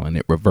 They're calling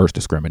it reverse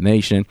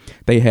discrimination.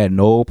 They had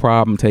no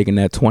problem taking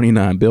that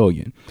 $29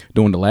 billion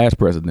during the last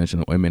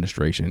presidential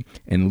administration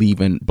and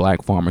leaving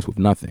black farmers with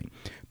nothing.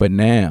 But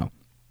now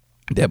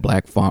that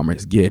black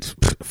farmers get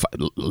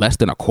less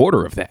than a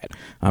quarter of that.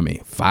 I mean,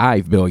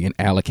 $5 billion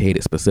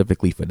allocated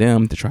specifically for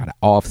them to try to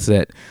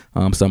offset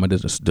some of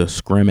the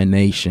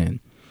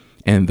discrimination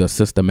and the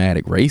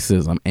systematic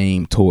racism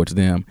aimed towards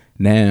them.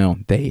 Now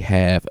they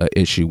have an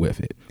issue with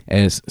it.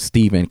 As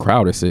Steven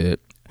Crowder said,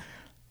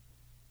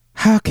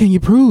 how can you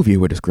prove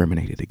you were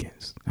discriminated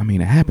against? I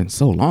mean, it happened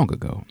so long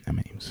ago. I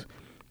mean,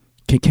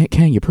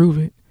 can you prove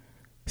it?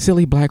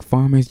 Silly black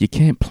farmers, you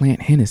can't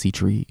plant Hennessy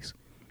trees.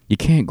 You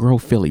can't grow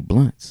Philly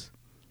blunts.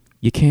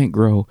 You can't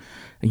grow,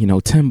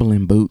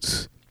 Timberland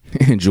boots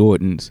and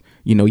Jordans.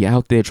 You're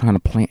out there trying to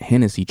plant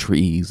Hennessy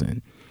trees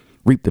and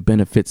reap the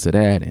benefits of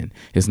that, and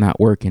it's not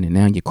working. And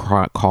now you're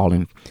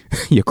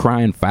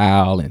crying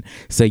foul and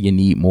say you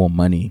need more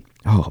money.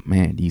 Oh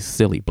man, these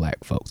silly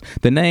black folks.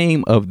 The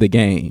name of the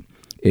game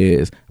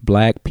is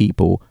black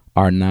people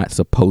are not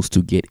supposed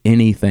to get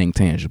anything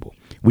tangible.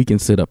 We can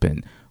sit up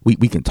and we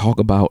can talk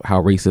about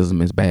how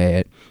racism is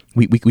bad.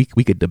 We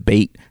could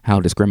debate how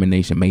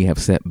discrimination may have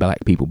set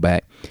black people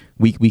back.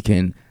 We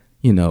can,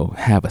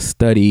 have a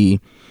study.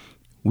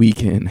 We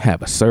can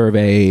have a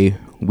survey.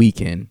 We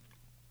can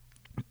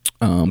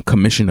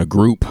commission a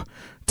group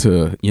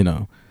to,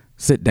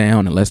 sit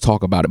down and let's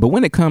talk about it. But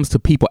when it comes to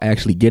people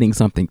actually getting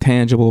something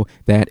tangible,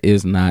 that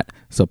is not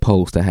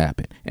supposed to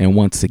happen. And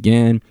once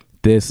again,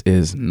 this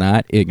is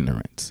not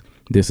ignorance.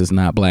 This is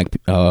not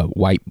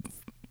white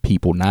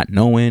people not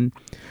knowing.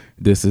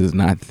 This is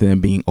not them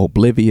being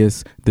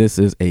oblivious. This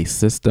is a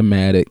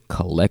systematic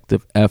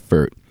collective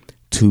effort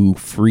to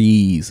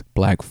freeze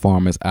black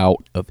farmers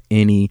out of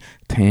any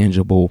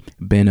tangible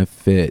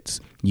benefits.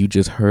 You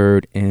just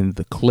heard in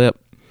the clip,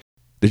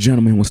 the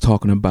gentleman was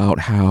talking about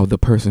how the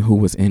person who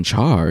was in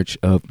charge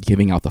of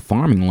giving out the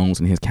farming loans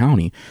in his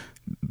county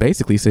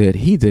basically said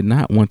he did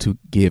not want to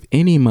give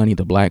any money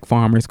to black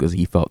farmers because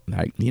he felt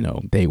like,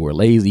 they were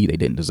lazy, they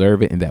didn't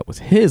deserve it, and that was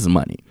his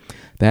money.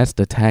 That's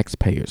the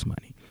taxpayers'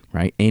 money,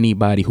 right?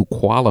 Anybody who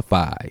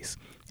qualifies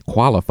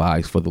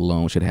for the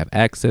loan should have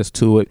access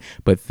to it,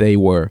 but they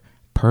were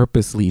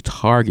purposely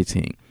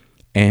targeting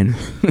and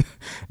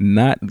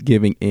not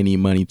giving any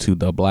money to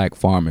the black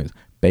farmers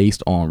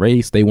based on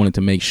race. They wanted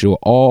to make sure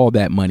all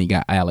that money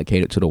got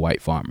allocated to the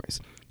white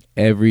farmers.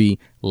 Every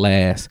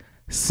last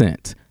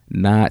cent.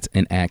 Not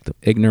an act of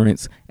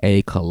ignorance,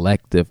 a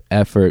collective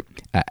effort,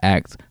 an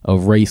act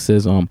of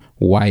racism,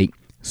 white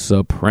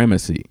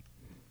supremacy.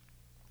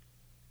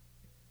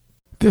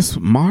 This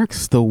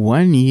marks the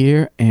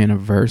 1-year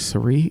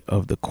anniversary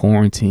of the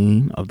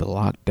quarantine, of the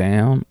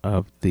lockdown,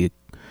 of the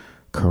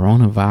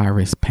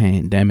coronavirus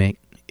pandemic.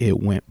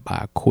 It went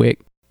by quick.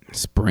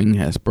 Spring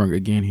has sprung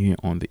again here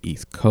on the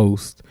East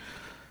Coast.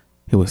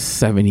 It was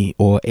 70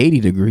 or 80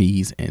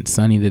 degrees and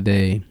sunny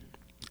today.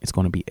 It's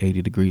going to be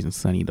 80 degrees and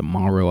sunny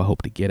tomorrow. I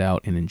hope to get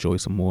out and enjoy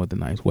some more of the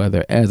nice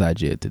weather as I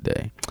did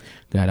today.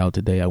 Got out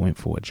today. I went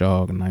for a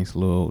jog, a nice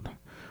little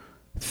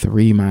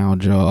 3-mile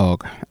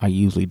jog. I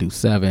usually do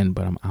 7,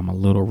 but I'm a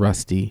little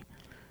rusty.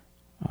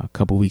 A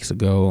couple weeks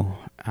ago,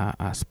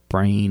 I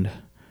sprained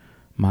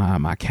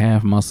my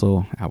calf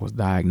muscle. I was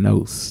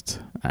diagnosed.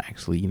 I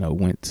actually,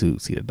 went to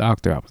see the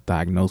doctor. I was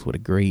diagnosed with a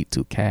grade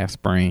 2 calf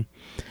sprain.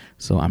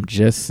 So I'm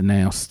just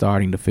now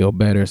starting to feel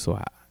better. So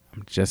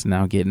I'm just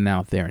now getting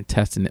out there and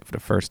testing it for the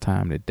first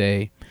time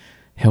today.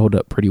 Held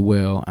up pretty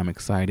well. I'm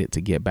excited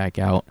to get back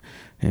out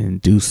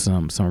and do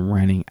some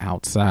running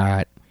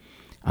outside.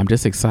 I'm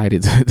just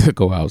excited to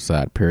go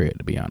outside, period,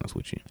 to be honest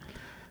with you.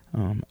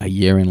 A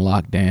year in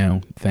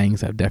lockdown,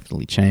 things have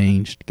definitely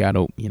changed.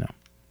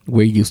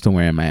 We're used to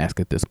wearing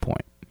masks at this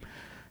point.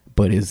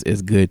 But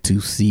it's good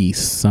to see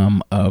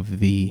some of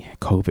the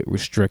COVID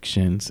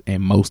restrictions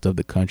in most of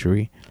the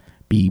country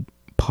be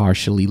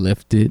partially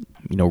lifted.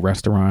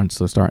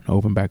 Restaurants are starting to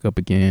open back up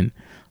again.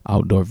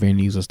 Outdoor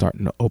venues are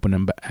starting to open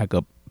them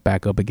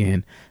back up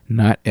again.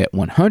 Not at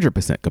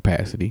 100%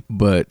 capacity,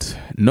 but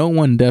no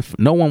one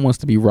wants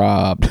to be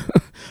robbed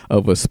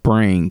of a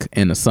spring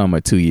and a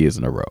summer 2 years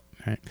in a row.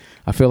 Right?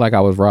 I feel like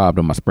I was robbed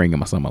of my spring and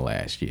my summer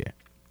last year.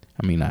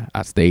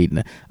 I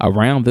stayed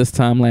around this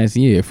time last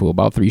year for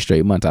about 3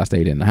 straight months. I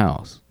stayed in the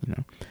house,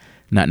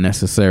 not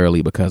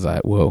necessarily because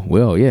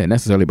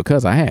necessarily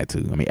because I had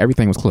to.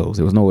 Everything was closed.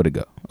 There was nowhere to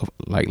go.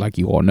 Like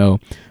you all know,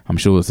 I'm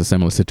sure it's a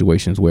similar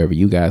situations wherever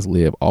you guys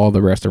live. All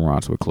the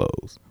restaurants were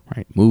closed,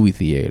 right? Movie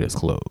theaters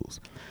closed,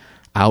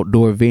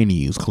 outdoor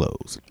venues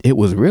closed. It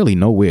was really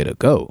nowhere to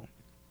go.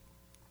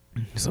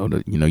 So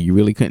you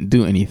really couldn't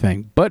do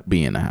anything but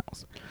be in the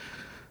house.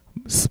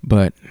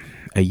 But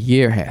a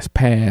year has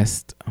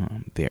passed.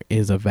 There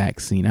is a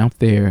vaccine out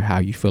there. How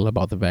you feel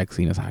about the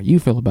vaccine is how you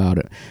feel about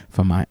it.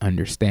 From my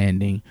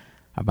understanding,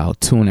 about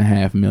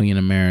 2.5 million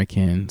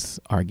Americans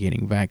are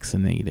getting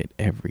vaccinated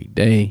every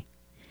day.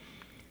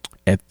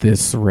 At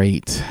this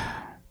rate,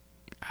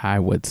 I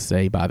would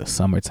say by the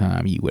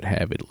summertime, you would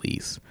have at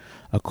least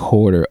a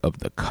quarter of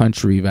the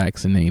country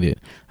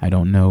vaccinated. I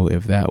don't know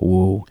if that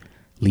will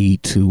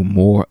lead to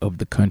more of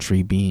the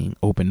country being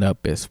opened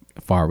up as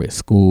far as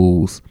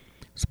schools,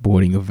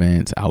 sporting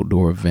events,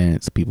 outdoor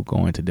events, people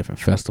going to different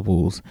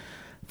festivals,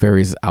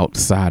 various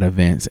outside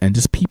events, and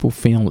just people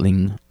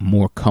feeling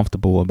more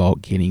comfortable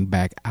about getting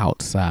back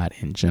outside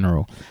in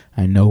general.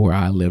 I know where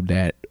I lived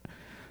at,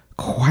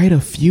 quite a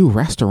few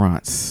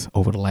restaurants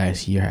over the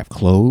last year have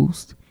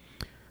closed.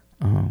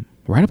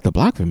 Right up the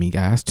block from me,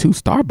 guys, 2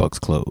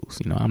 Starbucks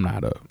closed.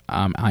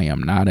 I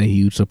am not a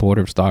huge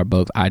supporter of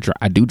Starbucks.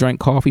 I do drink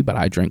coffee, but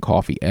I drink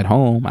coffee at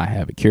home. I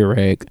have a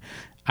Keurig.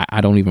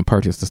 I don't even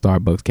purchase the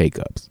Starbucks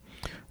K-Cups.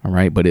 All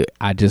right. But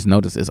I just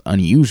noticed it's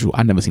unusual.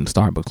 I've never seen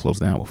Starbucks close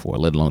down before,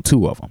 let alone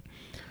 2 of them.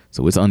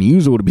 So it's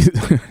unusual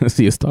to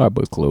see a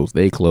Starbucks close.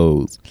 They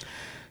closed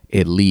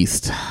at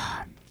least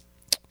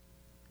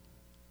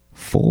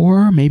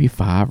 4, maybe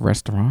 5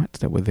 restaurants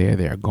that were there.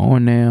 They're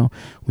gone now.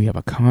 We have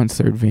a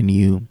concert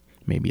venue,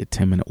 maybe a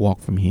 10-minute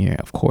walk from here.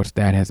 Of course,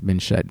 that has been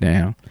shut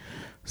down.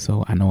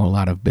 So I know a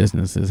lot of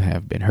businesses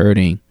have been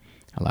hurting.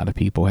 A lot of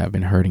people have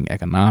been hurting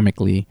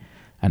economically.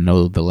 I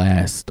know the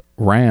last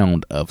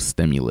round of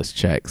stimulus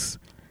checks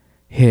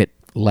hit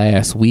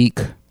last week.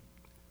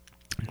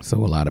 So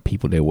a lot of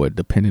people that were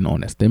dependent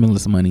on that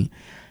stimulus money.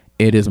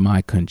 It is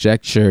my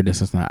conjecture.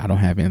 I don't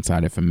have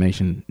inside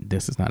information.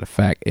 This is not a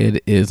fact.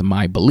 It is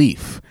my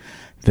belief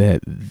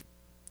that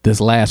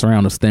this last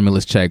round of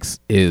stimulus checks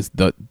is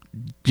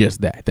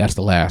just that. That's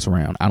the last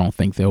round. I don't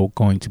think they're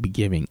going to be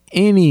giving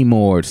any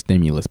more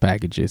stimulus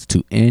packages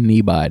to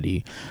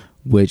anybody,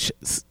 which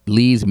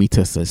leads me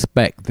to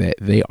suspect that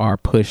they are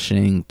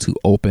pushing to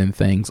open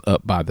things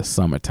up by the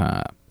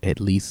summertime. At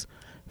least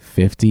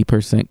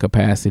 50%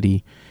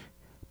 capacity.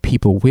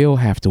 People will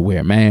have to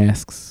wear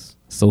masks,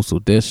 social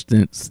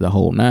distance, the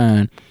whole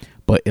nine,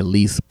 but at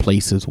least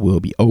places will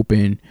be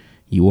open.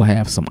 You will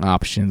have some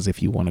options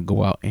if you want to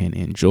go out and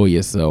enjoy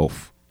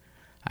yourself.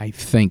 I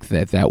think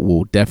that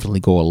will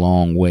definitely go a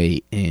long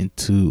way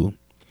into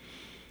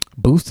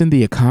boosting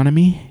the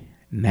economy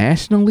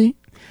nationally,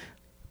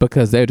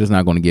 because they're just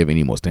not going to give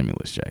any more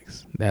stimulus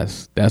checks.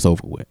 That's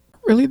over with.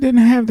 Really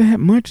didn't have that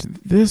much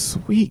this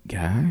week,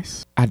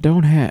 guys. I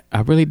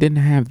really didn't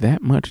have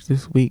that much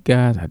this week,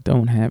 guys. I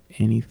don't have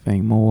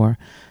anything more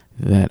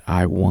that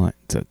I want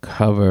to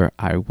cover.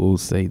 I will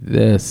say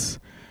this.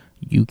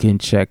 You can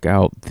check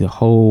out the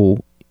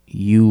whole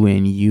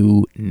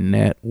UNU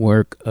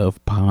network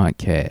of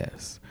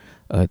podcasts.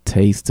 A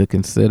Taste to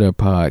Consider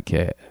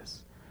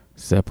podcast.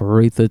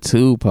 Separate the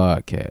Two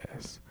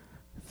podcast.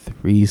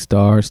 3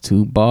 Stars,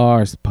 2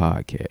 Bars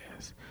podcast.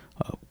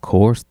 Of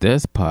course,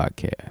 this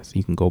podcast.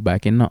 You can go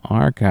back in the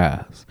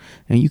archives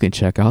and you can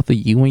check out the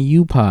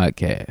UNU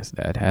podcast.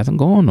 That hasn't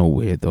gone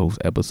nowhere. Those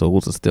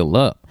episodes are still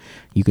up.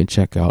 You can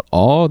check out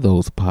all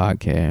those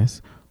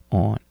podcasts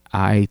on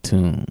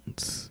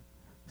iTunes,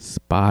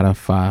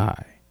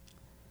 Spotify,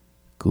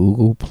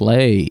 Google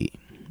Play.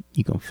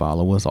 You can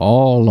follow us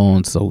all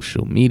on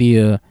social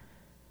media.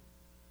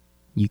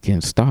 You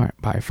can start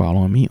by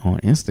following me on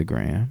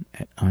Instagram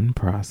at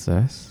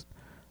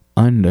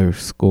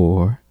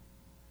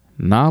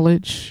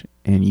unprocessed_knowledge,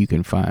 and you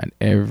can find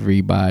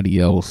everybody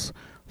else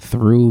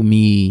through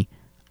me,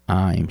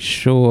 I'm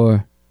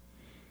sure.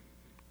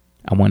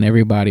 I want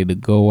everybody to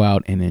go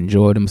out and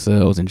enjoy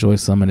themselves, enjoy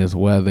some of this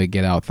weather,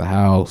 get out the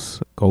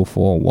house, go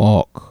for a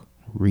walk,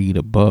 read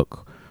a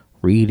book.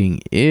 Reading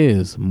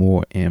is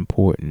more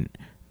important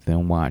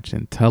than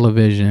watching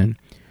television.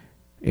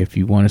 If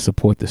you want to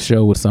support the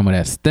show with some of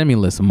that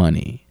stimulus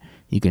money,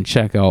 you can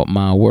check out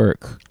my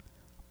work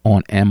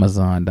on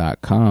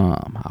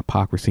Amazon.com.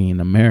 Hypocrisy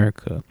in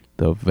America,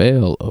 The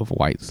Veil of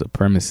White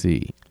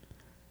Supremacy,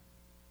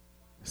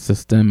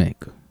 Systemic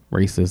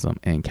Racism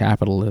and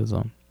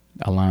Capitalism,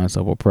 Alliance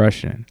of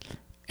Oppression,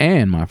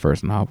 and my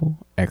first novel,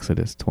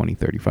 Exodus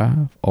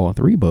 2035. All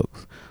 3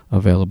 books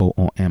available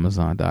on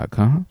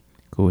Amazon.com.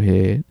 Go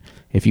ahead.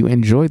 If you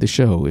enjoy the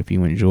show, if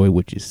you enjoy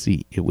what you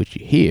see, what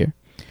you hear,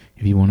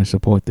 if you want to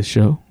support the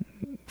show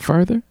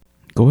further,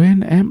 go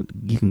ahead and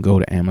you can go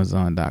to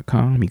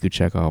Amazon.com. You can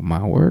check out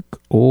my work,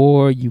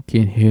 or you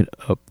can hit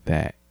up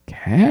that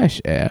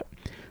Cash App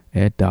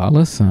at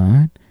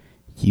 $UK_pod.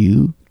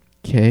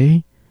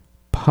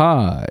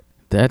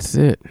 That's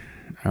it.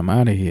 I'm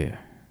out of here.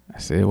 I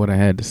said what I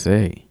had to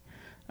say.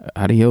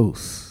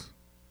 Adios.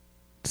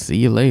 See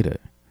you later.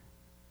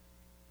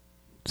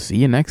 See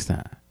you next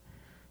time.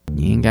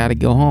 You ain't got to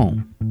go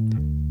home,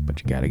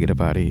 but you got to get up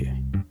out of here.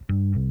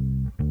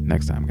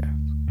 Next time, guys.